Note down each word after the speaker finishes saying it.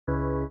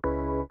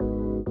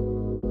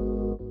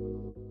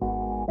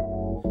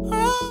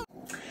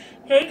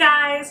Hey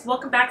guys,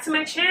 welcome back to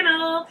my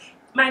channel.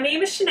 My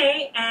name is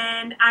Shanae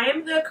and I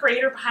am the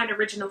creator behind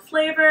Original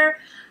Flavor.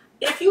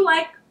 If you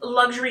like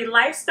luxury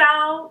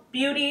lifestyle,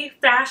 beauty,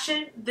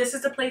 fashion, this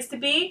is the place to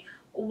be.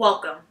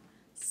 Welcome.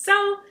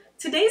 So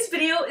today's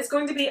video is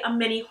going to be a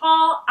mini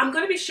haul. I'm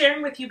going to be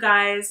sharing with you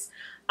guys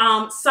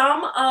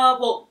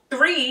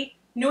three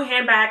new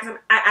handbags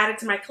I added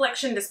to my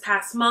collection this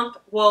past month.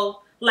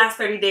 Well, last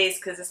 30 days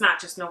because it's not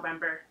just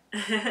November.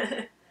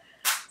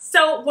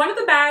 So one of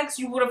the bags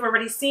you would have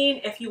already seen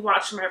if you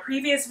watched my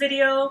previous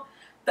video.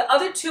 The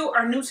other two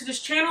are new to this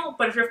channel,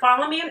 but if you're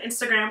following me on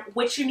Instagram,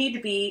 which you need to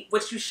be,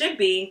 which you should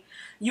be,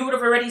 you would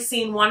have already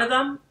seen one of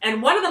them.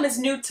 And one of them is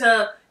new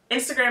to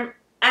Instagram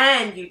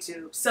and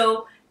YouTube.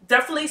 So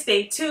definitely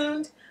stay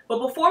tuned. But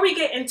before we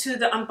get into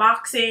the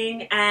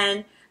unboxing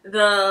and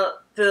the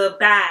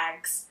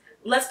bags,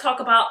 let's talk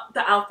about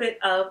the outfit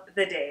of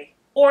the day.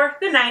 Or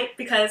the night,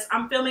 because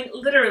I'm filming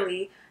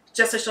literally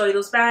just to show you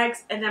those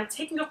bags, and I'm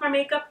taking off my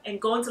makeup and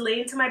going to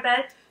lay into my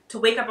bed to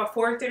wake up at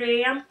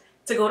 4:30 a.m.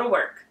 to go to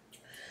work.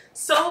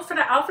 So for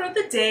the outfit of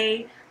the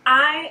day,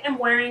 I am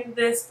wearing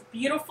this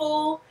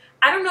beautiful,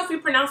 I don't know if you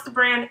pronounce the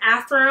brand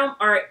AFRM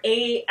or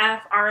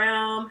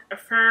AFRM,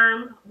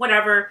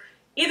 whatever.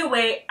 Either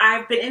way,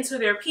 I've been into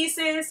their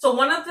pieces. So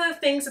one of the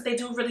things that they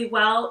do really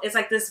well is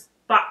like this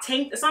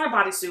tank, it's not a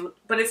bodysuit,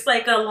 but it's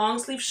like a long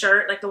sleeve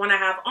shirt like the one I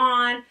have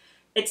on.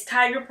 It's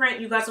tiger print.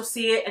 You guys will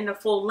see it in the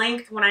full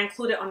length. When I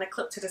include it on the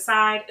clip to the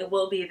side, it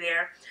will be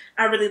there.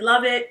 I really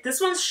love it.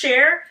 This one's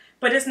sheer,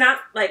 but it's not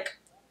like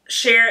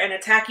sheer in a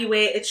tacky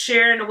way. It's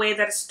sheer in a way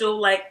that is still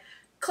like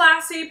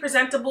classy,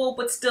 presentable,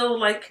 but still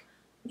like,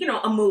 you know,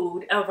 a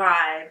mood, a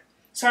vibe.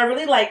 So I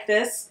really like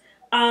this.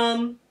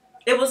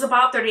 It was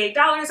about $38,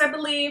 I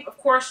believe. Of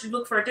course, you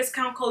look for a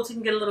discount code so you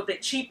can get a little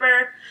bit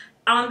cheaper.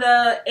 On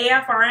the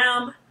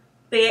AFRM,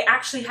 they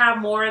actually have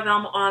more of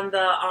them on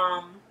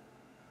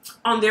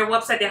their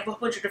website. They have a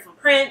bunch of different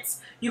prints.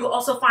 You can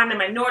also find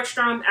them at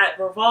Nordstrom, at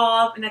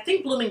Revolve, and I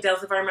think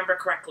Bloomingdale's if I remember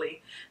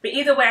correctly. But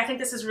either way, I think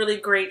this is a really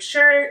great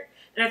shirt.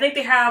 And I think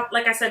they have,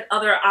 like I said,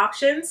 other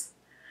options.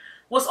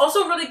 What's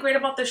also really great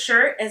about this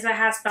shirt is it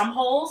has thumb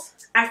holes.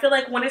 I feel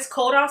like when it's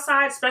cold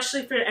outside,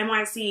 especially for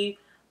NYC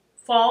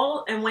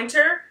fall and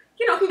winter,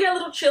 you know, it can get a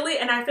little chilly.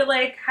 And I feel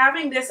like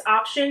having this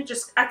option,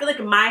 I feel like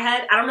in my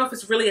head, I don't know if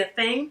it's really a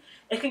thing,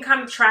 it can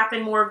kind of trap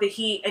in more of the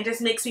heat and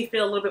just makes me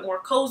feel a little bit more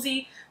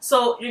cozy.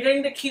 So you're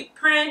getting the cute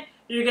print,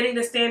 you're getting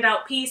the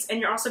standout piece, and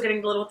you're also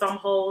getting the little thumb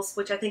holes,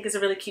 which I think is a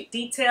really cute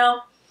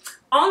detail.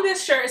 On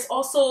this shirt is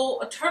also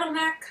a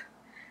turtleneck.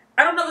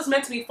 I don't know if it's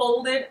meant to be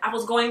folded. I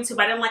was going to,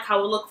 but I didn't like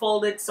how it looked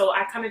folded, so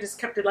I kind of just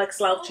kept it like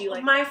slouchy.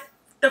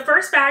 The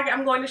first bag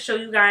I'm going to show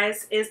you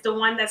guys is the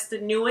one that's the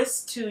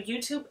newest to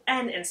YouTube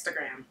and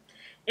Instagram.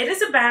 It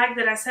is a bag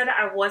that I said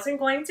I wasn't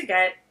going to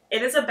get.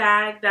 It is a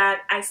bag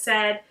that I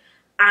said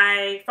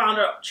I found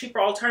a cheaper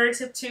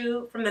alternative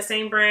to from the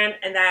same brand,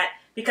 and that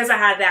because I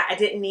had that, I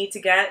didn't need to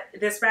get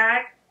this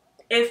bag.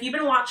 If you've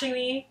been watching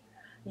me,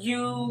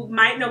 you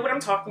might know what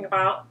I'm talking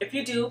about. If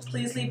you do,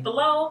 please leave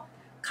below,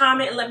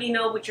 comment, and let me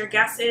know what your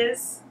guess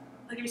is.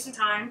 I'll give you some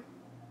time.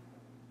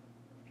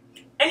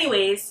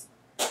 Anyways,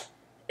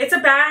 it's a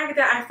bag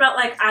that I felt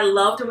like I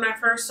loved when I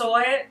first saw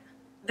it.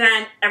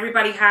 Then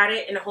everybody had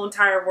it in the whole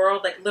entire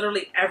world, like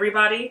literally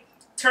everybody.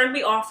 Turned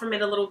me off from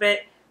it a little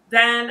bit.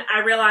 Then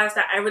I realized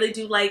that I really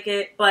do like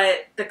it,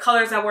 but the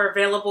colors that were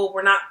available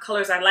were not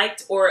colors I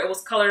liked, or it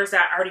was colors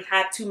that I already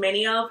had too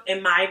many of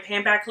in my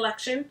handbag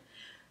collection.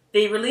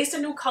 They released a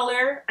new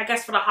color, I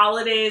guess for the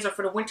holidays or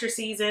for the winter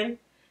season.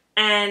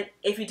 And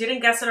if you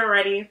didn't guess it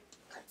already,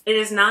 it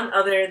is none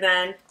other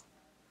than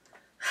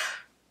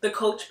the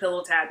Coach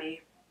Pillow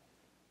Tabby.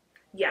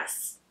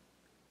 Yes,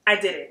 I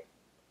did it.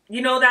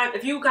 You know that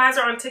if you guys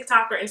are on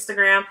TikTok or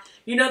Instagram,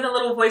 you know the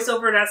little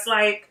voiceover that's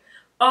like,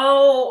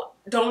 oh,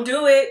 don't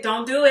do it,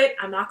 don't do it,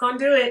 I'm not gonna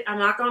do it, I'm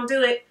not gonna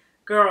do it.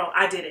 Girl,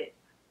 I did it.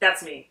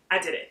 That's me. I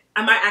did it.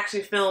 I might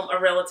actually film a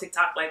reel of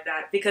TikTok like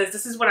that, because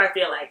this is what I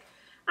feel like.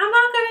 I'm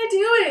not gonna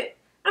do it.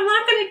 I'm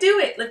not gonna do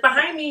it. Like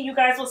behind me, you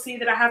guys will see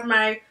that I have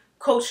my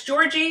Coach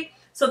Georgie.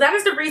 So that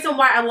is the reason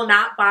why I will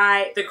not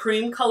buy the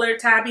cream colored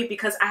Tabby,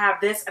 because I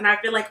have this and I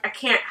feel like I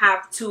can't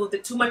have too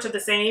much of the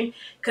same,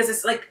 because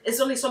it's like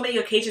it's only so many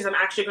occasions I'm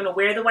actually going to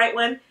wear the white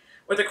one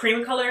or the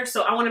cream color.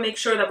 So I want to make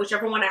sure that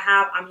whichever one I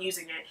have, I'm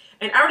using it.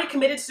 And I already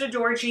committed to the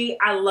Georgie.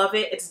 I love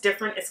it. It's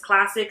different. It's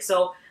classic.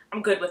 So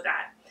I'm good with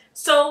that.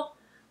 So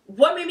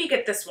what made me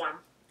get this one?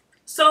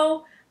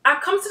 So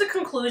I've come to the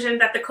conclusion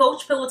that the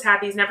Coach Pillow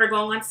Tabby is never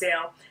going on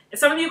sale. And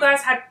some of you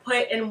guys had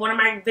put in one of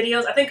my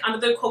videos, I think under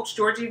the Coach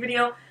Georgie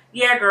video,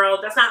 yeah, girl,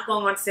 that's not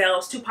going on sale.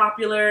 It's too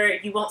popular.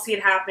 You won't see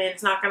it happen.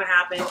 It's not going to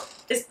happen.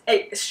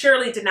 It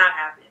surely did not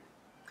happen.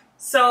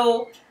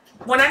 So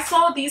when I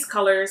saw these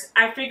colors,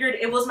 I figured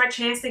it was my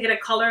chance to get a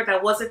color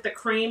that wasn't the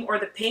cream or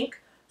the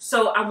pink.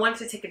 So I wanted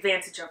to take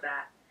advantage of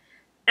that.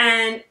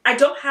 And I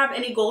don't have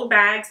any gold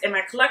bags in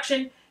my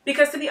collection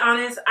because, to be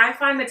honest, I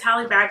find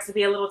metallic bags to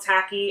be a little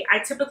tacky. I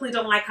typically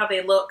don't like how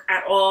they look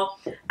at all.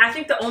 I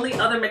think the only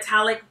other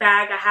metallic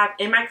bag I have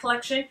in my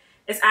collection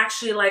It's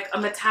actually like a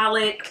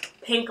metallic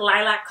pink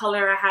lilac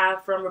color I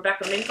have from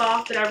Rebecca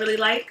Minkoff that I really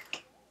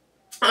like.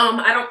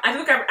 I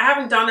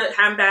haven't done a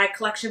handbag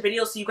collection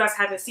video, so you guys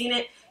haven't seen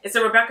it. It's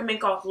a Rebecca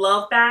Minkoff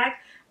Love bag.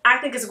 I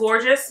think it's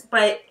gorgeous,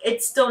 but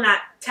it's still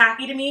not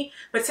tacky to me.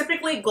 But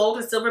typically gold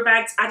and silver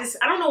bags, I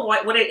don't know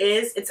what it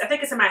is. I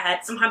think it's in my head.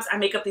 Sometimes I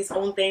make up these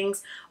own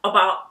things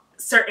about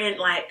certain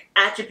like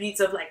attributes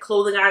of like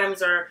clothing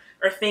items or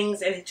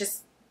things, and it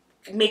just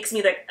makes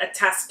me like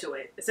attest to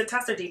it. It's a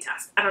test or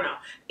detest. I don't know.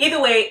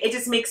 Either way, it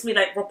just makes me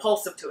like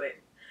repulsive to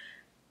it.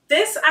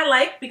 This I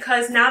like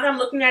because now that I'm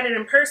looking at it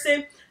in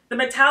person, the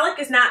metallic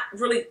is not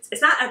really,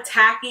 it's not a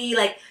tacky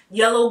like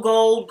yellow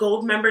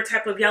gold member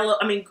type of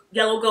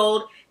yellow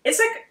gold. It's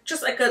like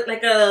just like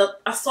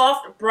a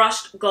soft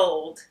brushed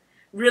gold.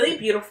 Really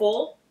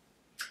beautiful.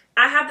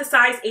 I have the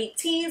size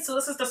 18, so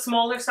this is the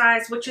smaller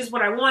size, which is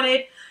what I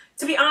wanted.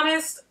 To be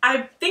honest,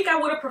 I think I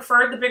would have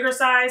preferred the bigger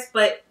size,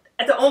 but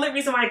the only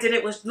reason why I did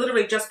it was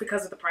literally just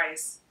because of the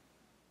price.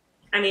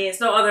 I mean, it's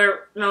no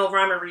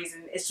rhyme or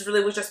reason. It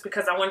really was just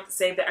because I wanted to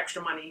save the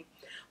extra money.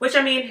 Which,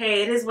 I mean,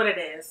 hey, it is what it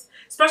is.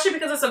 Especially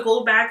because it's a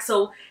gold bag,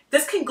 so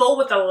this can go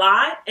with a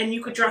lot, and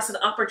you could dress it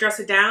up or dress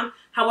it down.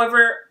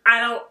 However, I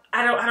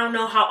don't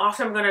know how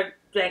often I'm gonna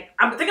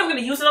I think I'm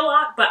gonna use it a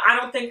lot, but I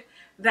don't think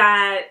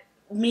that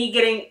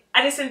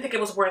I just didn't think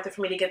it was worth it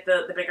for me to get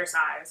the bigger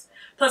size.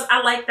 Plus,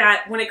 I like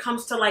that when it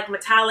comes to like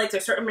metallics or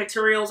certain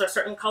materials or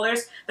certain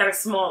colors that are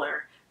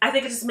smaller. I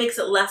think it just makes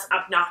it less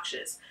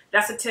obnoxious.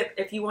 That's a tip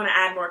if you want to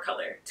add more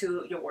color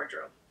to your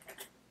wardrobe.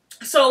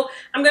 So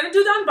I'm going to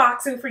do the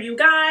unboxing for you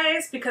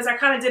guys because I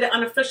kind of did it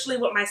unofficially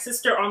with my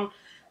sister on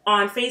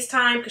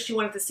FaceTime because she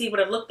wanted to see what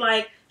it looked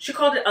like. She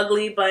called it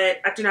ugly, but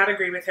I do not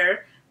agree with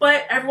her.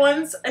 But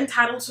everyone's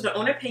entitled to their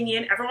own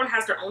opinion. Everyone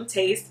has their own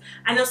taste.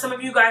 I know some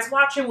of you guys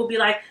watching will be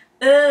like,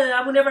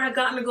 I would never have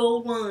gotten the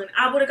gold one.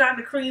 I would have gotten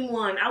the cream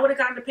one. I would have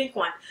gotten the pink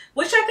one.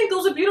 Which I think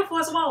those are beautiful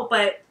as well.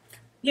 But,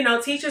 you know,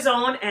 to each his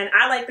own. And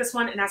I like this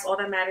one, and that's all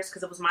that matters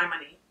because it was my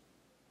money.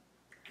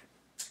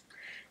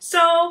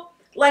 So,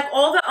 like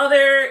all the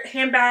other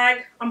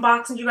handbag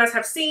unboxings you guys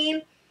have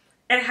seen,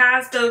 it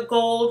has the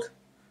gold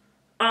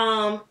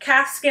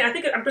calfskin.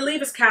 I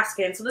believe it's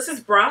calfskin. So this is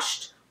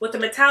brushed with the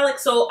metallic.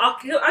 So I'll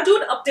do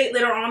an update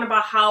later on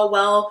about how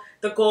well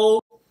the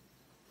gold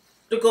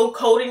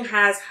coating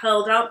has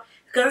held up,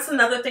 because that's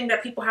another thing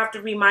that people have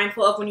to be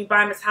mindful of when you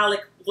buy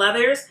metallic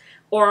leathers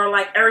or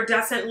like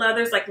iridescent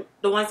leathers, like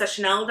the ones that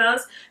Chanel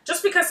does.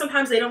 Just because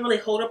sometimes they don't really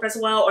hold up as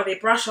well, or they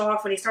brush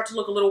off and they start to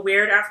look a little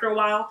weird after a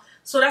while.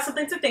 So that's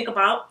something to think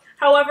about.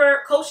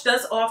 However, Coach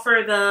does offer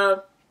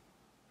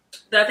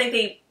I think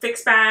they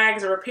fix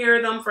bags or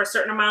repair them for a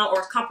certain amount, or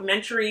it's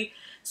complimentary.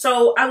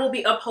 So I will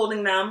be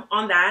upholding them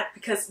on that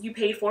because you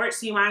paid for it,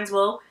 so you might as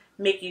well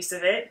make use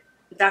of it.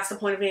 That's the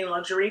point of getting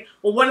luxury.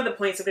 Well, one of the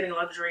points of getting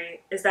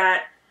luxury is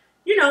that,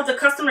 you know, the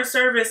customer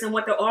service and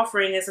what they're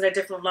offering is at a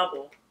different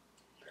level.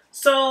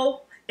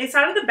 So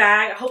inside of the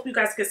bag, I hope you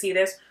guys can see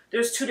this.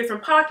 There's two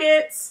different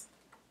pockets.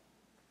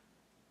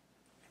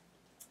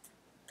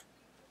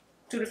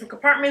 Two different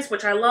compartments,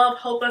 which I love,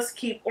 help us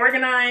keep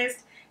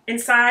organized.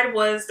 Inside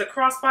was the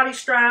crossbody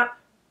strap.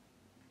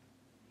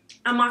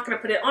 I'm not going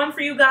to put it on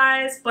for you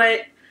guys,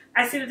 but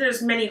I see that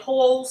there's many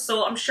holes,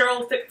 so I'm sure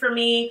it'll fit for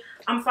me.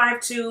 I'm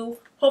 5'2".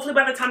 Hopefully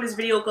by the time this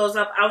video goes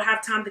up, I'll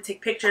have time to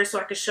take pictures so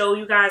I can show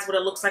you guys what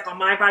it looks like on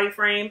my body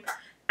frame.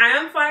 I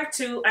am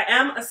 5'2". I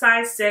am a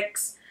size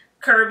 6,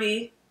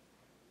 curvy.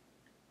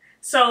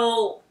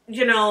 So,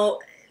 you know,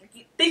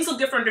 things look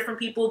different on different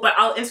people, but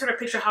I'll insert a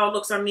picture how it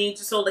looks on me,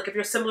 just so like if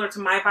you're similar to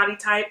my body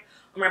type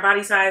or my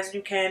body size,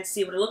 you can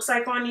see what it looks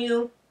like on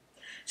you.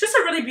 It's just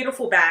a really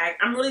beautiful bag.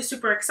 I'm really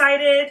super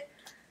excited.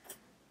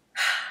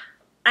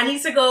 I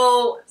need to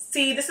go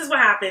see, this is what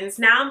happens.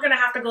 Now I'm going to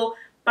have to go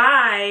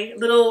buy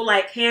little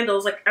like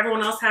handles like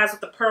everyone else has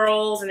with the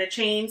pearls and the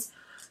chains,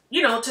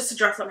 you know, just to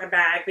dress up my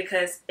bag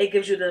because it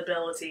gives you the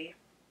ability.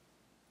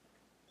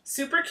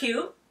 Super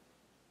cute.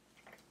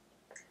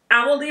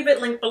 I will leave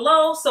it linked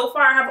below. So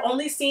far, I have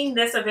only seen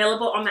this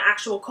available on the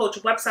actual Coach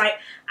website.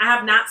 I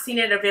have not seen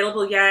it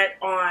available yet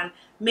on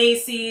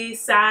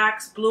Macy's,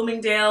 Saks,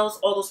 Bloomingdale's,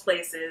 all those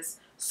places.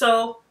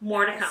 So,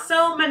 more to come.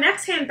 So, my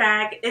next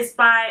handbag is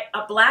by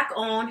a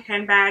Black-owned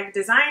handbag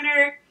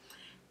designer.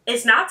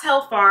 It's not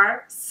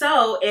Telfar,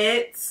 so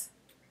it's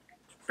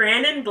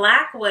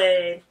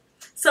Blackwood.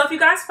 So if you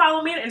guys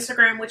follow me on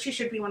Instagram, which you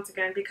should be once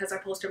again because I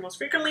post here most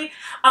frequently.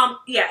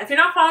 Yeah, if you're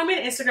not following me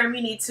on Instagram,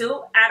 you need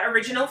to at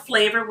original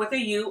flavor with a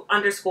U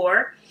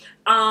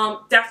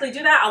 _. Definitely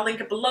do that. I'll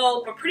link it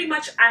below. But pretty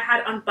much I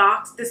had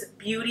unboxed this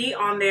beauty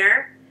on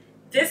there.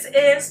 This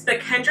is the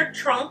Kendrick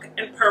trunk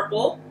in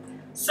purple.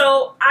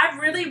 So I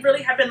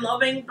really have been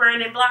loving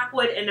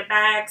Blackwood in the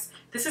bags.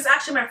 This is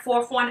actually my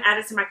 4th one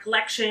added to my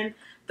collection.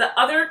 The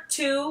other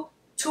two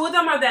of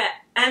them are the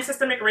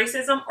Anti-Systemic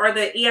Racism or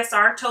the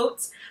ESR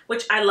totes,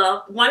 which I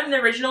love. One in the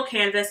original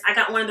canvas. I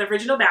got one of the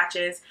original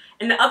batches.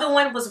 And the other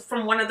one was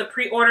from one of the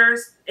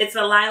pre-orders. It's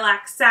a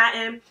lilac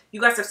satin. You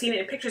guys have seen it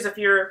in pictures if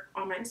you're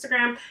on my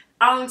Instagram.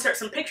 I'll insert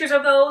some pictures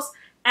of those.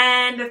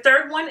 And the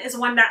third one is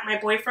one that my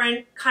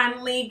boyfriend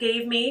kindly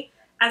gave me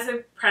as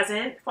a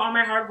present for all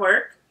my hard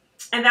work.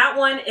 And that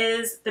one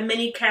is the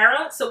mini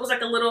Cara. So it was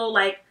like a little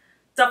like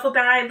duffel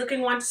bag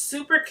looking one,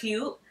 super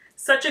cute.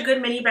 Such a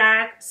good mini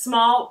bag,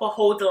 small but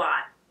holds a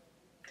lot.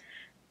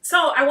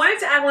 So I wanted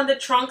to add one of the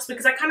trunks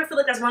because I kind of feel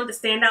like that's one of the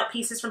standout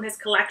pieces from his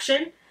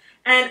collection.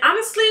 And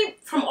honestly,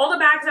 from all the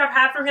bags that I've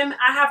had from him,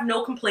 I have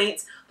no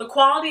complaints. The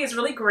quality is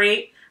really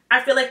great. I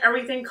feel like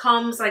everything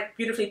comes like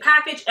beautifully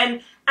packaged,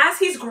 and as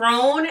he's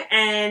grown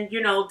and, you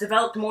know,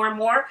 developed more and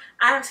more,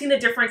 I have seen a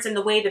difference in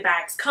the way the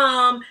bags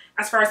come.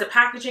 As far as the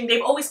packaging,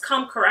 they've always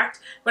come correct,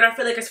 but I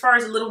feel like as far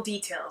as the little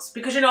details,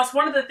 because, you know, it's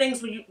one of the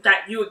things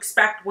that you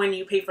expect when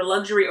you pay for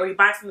luxury or you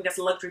buy something that's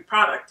a luxury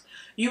product.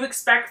 You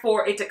expect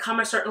for it to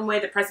come a certain way,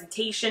 the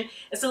presentation.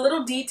 It's the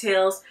little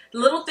details, the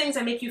little things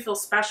that make you feel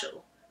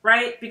special,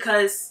 right?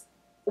 Because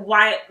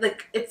why,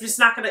 like, if it's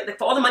not gonna, like,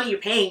 for all the money you're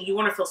paying, you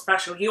want to feel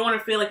special. You don't want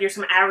to feel like you're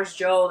some average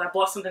Joe that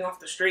bought something off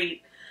the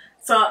street.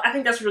 So I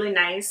think that's really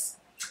nice.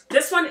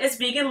 This one is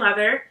vegan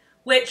leather,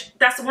 which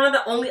that's one of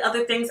the only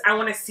other things I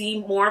want to see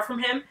more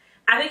from him.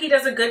 I think he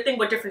does a good thing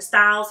with different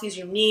styles. He's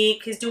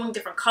unique. He's doing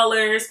different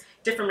colors,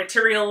 different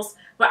materials.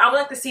 But I would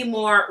like to see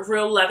more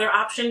real leather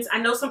options. I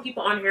know some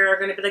people on here are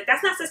going to be like,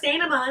 that's not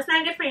sustainable. It's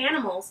not good for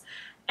animals.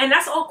 And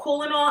that's all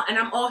cool and all. And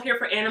I'm all here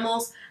for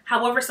animals.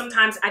 However,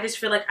 sometimes I just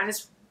feel like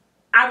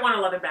I want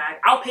a leather bag.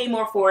 I'll pay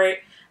more for it.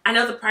 I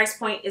know the price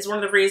point is one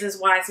of the reasons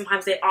why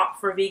sometimes they opt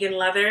for vegan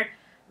leather,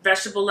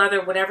 vegetable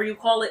leather, whatever you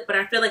call it. But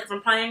I feel like if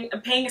I'm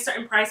paying a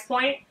certain price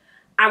point,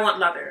 I want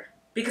leather.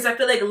 Because I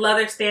feel like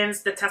leather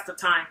stands the test of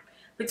time.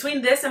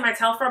 Between this and my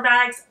Telfar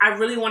bags, I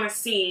really want to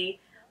see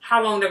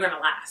how long they're going to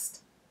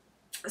last.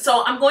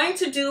 So I'm going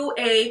to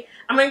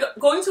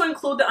going to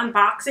include the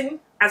unboxing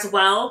as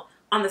well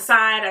on the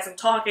side as I'm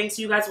talking,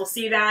 so you guys will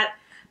see that.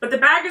 But the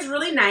bag is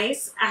really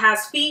nice. It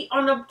has feet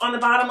on the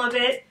bottom of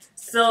it.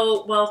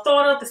 So well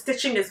thought of. The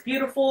stitching is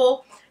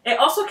beautiful. It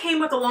also came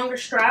with a longer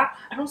strap.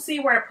 I don't see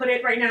where I put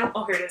it right now.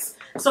 Oh, here it is.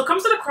 So it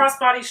comes with a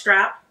crossbody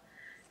strap.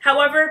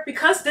 However,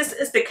 because this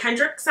is the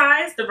Kendrick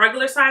size, the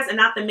regular size, and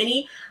not the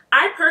mini,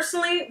 I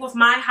personally, with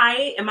my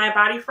height and my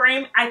body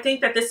frame, I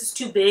think that this is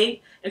too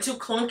big and too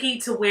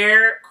clunky to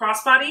wear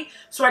crossbody.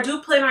 So I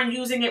do plan on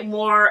using it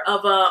more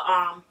of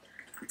a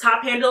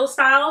top handle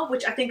style,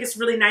 which I think is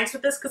really nice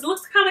with this because it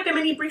looks kind of like a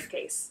mini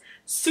briefcase.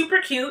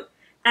 Super cute.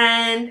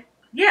 And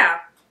yeah,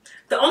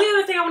 the only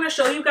other thing I want to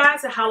show you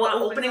guys is how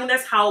opening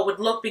this, how it would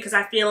look, because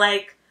I feel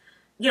like,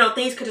 you know,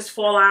 things could just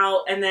fall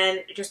out and then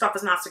your stuff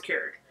is not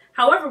secured.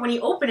 However, when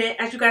you open it,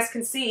 as you guys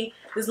can see,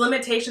 there's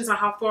limitations on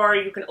how far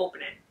you can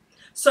open it.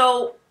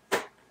 So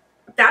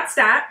that's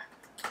that.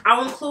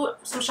 I'll include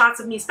some shots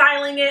of me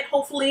styling it,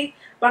 hopefully,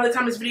 by the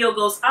time this video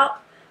goes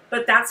up.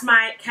 But that's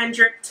my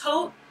Kendrick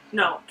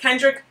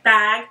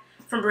bag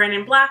from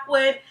Brandon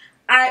Blackwood.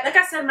 Like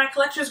I said, my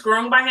collection is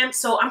growing by him,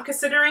 so I'm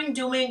considering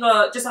doing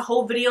just a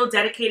whole video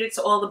dedicated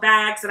to all the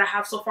bags that I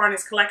have so far in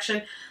his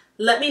collection.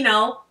 Let me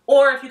know.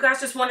 Or if you guys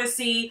just want to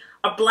see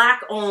a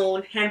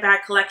black-owned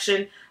handbag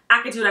collection,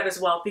 I could do that as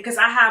well, because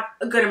I have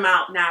a good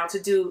amount now to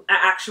do an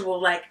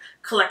actual like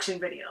collection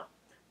video.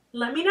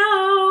 Let me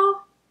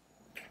know.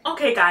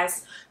 Okay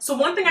guys, so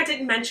one thing I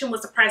didn't mention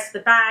was the price of the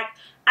bag.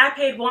 I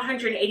paid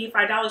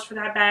 $185 for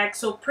that bag,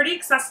 so pretty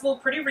accessible,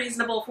 pretty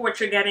reasonable for what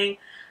you're getting.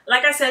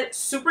 Like I said,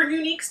 super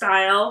unique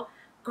style,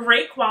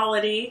 great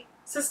quality,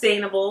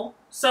 sustainable.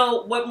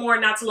 So what more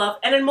not to love?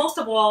 And then most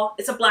of all,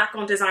 it's a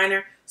black-owned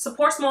designer.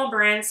 Support small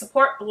brands,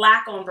 support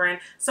black-owned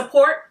brands,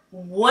 support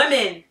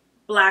women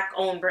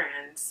black-owned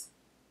brands.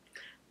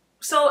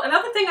 So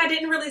another thing I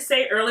didn't really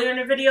say earlier in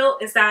the video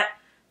is that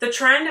the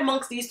trend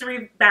amongst these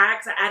three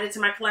bags I added to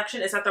my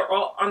collection is that they're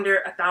all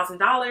under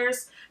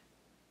 $1,000.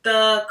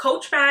 The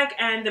Coach bag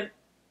and the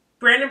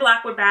Brandon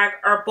Blackwood bag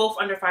are both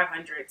under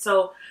 $500.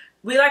 So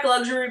we like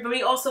luxury, but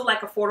we also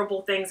like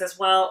affordable things as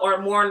well, or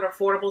more on the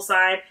affordable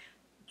side.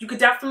 You could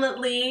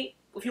definitely,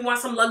 if you want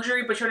some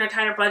luxury but you're in a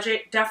tighter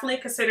budget, definitely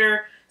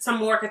consider some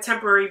more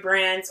contemporary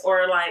brands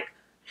or like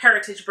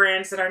heritage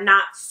brands that are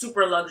not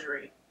super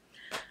luxury.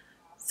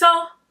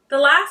 So the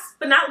last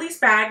but not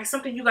least bag is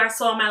something you guys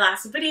saw in my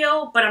last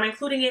video, but I'm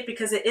including it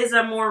because it is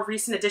a more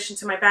recent addition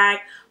to my bag.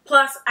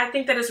 Plus, I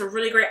think that it's a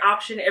really great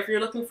option if you're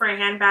looking for a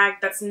handbag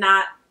that's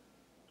not,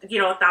 you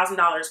know,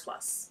 $1,000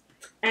 plus.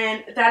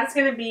 And that is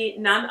going to be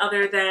none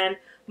other than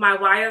my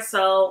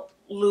YSL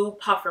Lou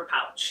Puffer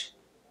Pouch.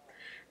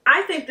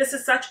 I think this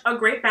is such a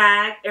great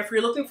bag if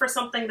you're looking for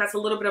something that's a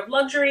little bit of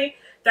luxury,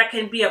 that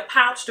can be a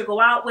pouch to go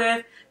out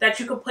with, that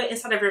you can put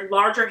inside of your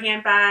larger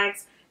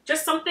handbags.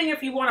 Just something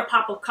if you want a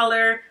pop of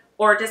color,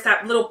 or just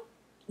that little,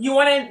 you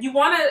want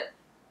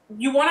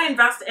to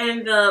invest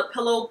in the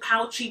pillow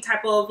pouchy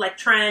type of like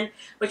trend,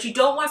 but you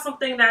don't want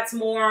something that's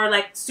more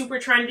like super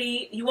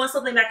trendy. You want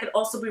something that could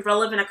also be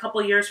relevant a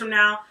couple years from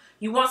now.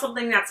 You want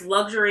something that's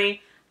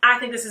luxury. I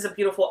think this is a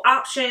beautiful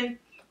option.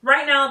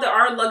 Right now, there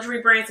are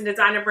luxury brands and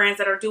designer brands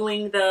that are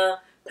doing the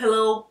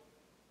pillow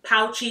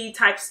pouchy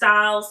type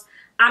styles.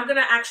 I'm going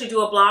to actually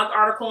do a blog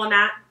article on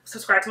that.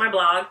 Subscribe to my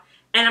blog.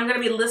 and I'm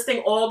going to be listing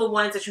all the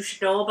ones that you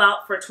should know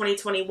about for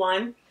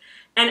 2021.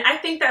 And I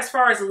think that as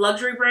far as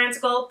luxury brands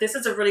go, this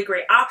is a really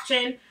great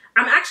option.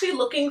 I'm actually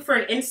looking for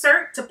an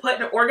insert to put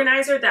in an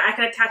organizer that I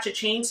can attach a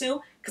chain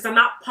to, because I'm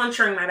not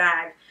puncturing my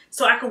bag.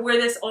 So I could wear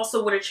this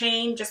also with a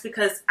chain, just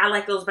because I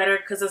like those better,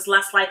 because it's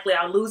less likely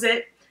I'll lose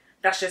it.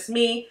 That's just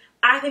me.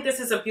 I think this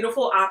is a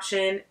beautiful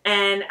option,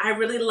 and I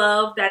really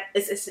love that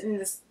it's in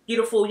this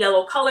beautiful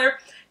yellow color,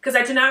 because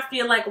I do not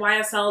feel like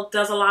YSL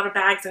does a lot of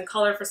bags in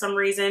color for some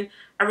reason.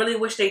 I really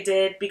wish they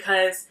did,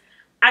 because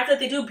I feel like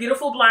they do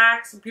beautiful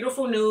blacks,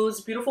 beautiful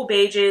nudes, beautiful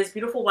beiges,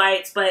 beautiful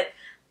whites, but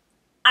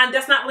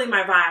that's not really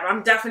my vibe.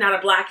 I'm definitely not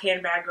a black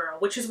handbag girl,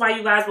 which is why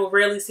you guys will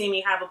rarely see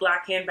me have a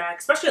black handbag,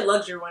 especially a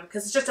luxury one,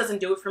 because it just doesn't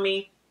do it for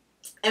me.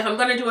 If I'm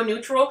going to do a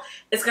neutral,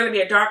 it's going to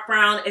be a dark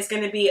brown, it's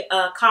going to be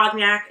a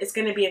cognac, it's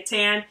going to be a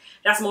tan.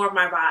 That's more of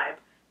my vibe,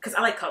 because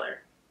I like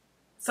color.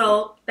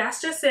 So that's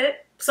just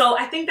it. So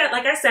I think that,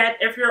 like I said,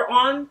 if you're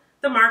on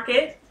the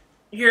market,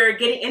 you're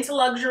getting into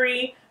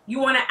luxury, you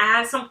want to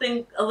add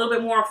something a little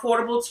bit more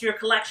affordable to your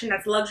collection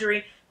that's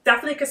luxury,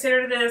 definitely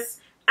consider this.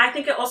 I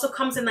think it also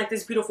comes in like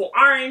this beautiful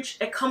orange.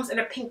 It comes in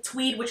a pink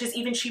tweed, which is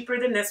even cheaper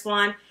than this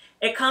one.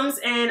 It comes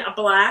in a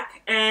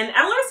black, and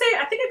I want to say,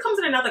 I think it comes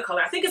in another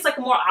color. I think it's like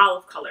a more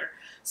olive color.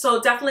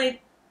 So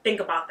definitely think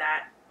about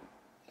that.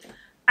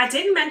 I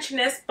didn't mention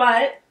this,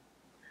 but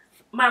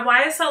my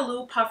YSL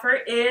Lou Puffer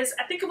is,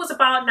 I think it was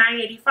about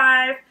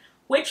 $9.85,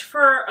 which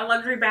for a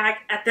luxury bag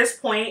at this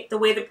point, the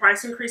way the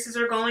price increases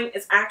are going,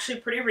 is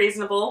actually pretty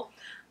reasonable.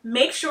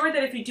 Make sure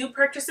that if you do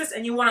purchase this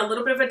and you want a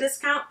little bit of a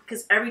discount,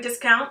 because every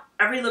discount,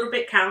 every little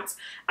bit counts,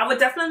 I would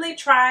definitely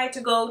try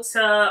to go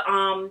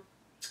to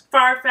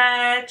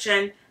Farfetch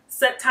and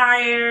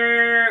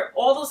Satire,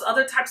 all those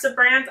other types of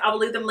brands. I will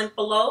leave them linked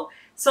below,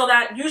 so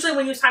that usually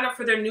when you sign up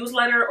for their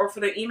newsletter or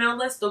for their email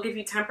list, they'll give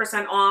you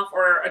 10% off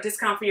or a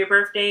discount for your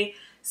birthday.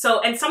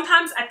 So, and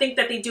sometimes I think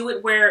that they do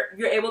it where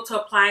you're able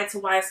to apply it to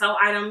YSL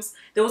items.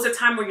 There was a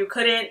time where you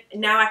couldn't.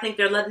 Now I think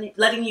they're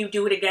letting you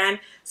do it again.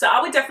 So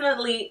I would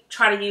definitely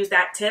try to use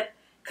that tip,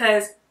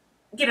 because,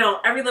 you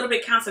know, every little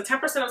bit counts, and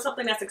 10% of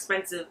something that's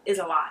expensive is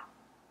a lot.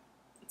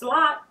 It's a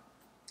lot.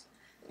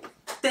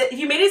 If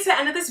you made it to the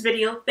end of this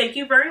video, thank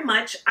you very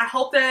much. I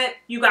hope that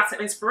you got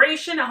some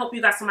inspiration. I hope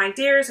you got some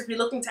ideas. If you're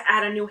looking to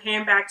add a new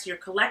handbag to your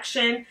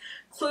collection,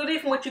 clearly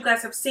from what you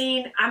guys have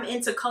seen, I'm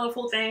into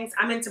colorful things.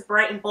 I'm into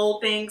bright and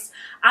bold things.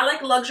 I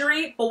like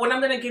luxury, but what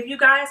I'm going to give you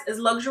guys is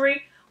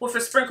luxury with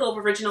a sprinkle of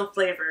original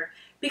flavor.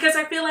 Because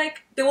I feel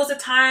like there was a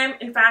time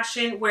in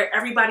fashion where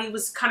everybody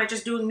was kind of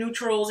just doing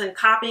neutrals and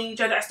copying each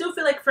other. I still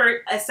feel like, for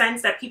a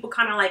sense, that people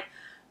kind of like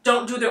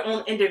don't do their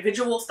own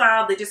individual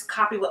style. They just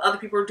copy what other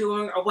people are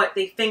doing, or what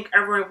they think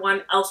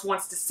everyone else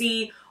wants to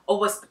see, or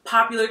what's the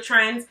popular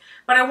trends.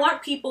 But I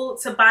want people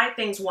to buy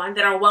things, one,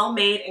 that are well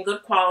made and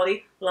good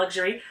quality,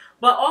 luxury,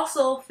 but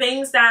also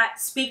things that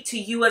speak to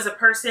you as a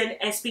person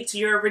and speak to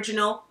your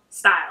original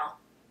style.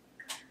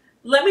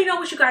 Let me know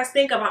what you guys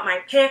think about my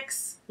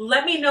picks.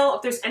 Let me know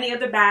if there's any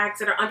other bags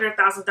that are under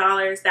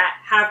 $1,000 that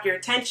have your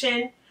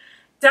attention.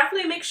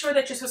 Definitely make sure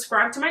that you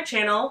subscribe to my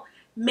channel.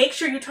 Make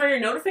sure you turn your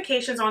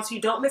notifications on so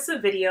you don't miss a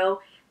video.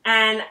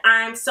 And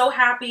I'm so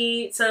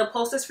happy to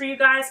post this for you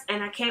guys,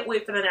 and I can't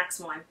wait for the next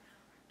one.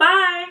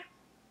 Bye!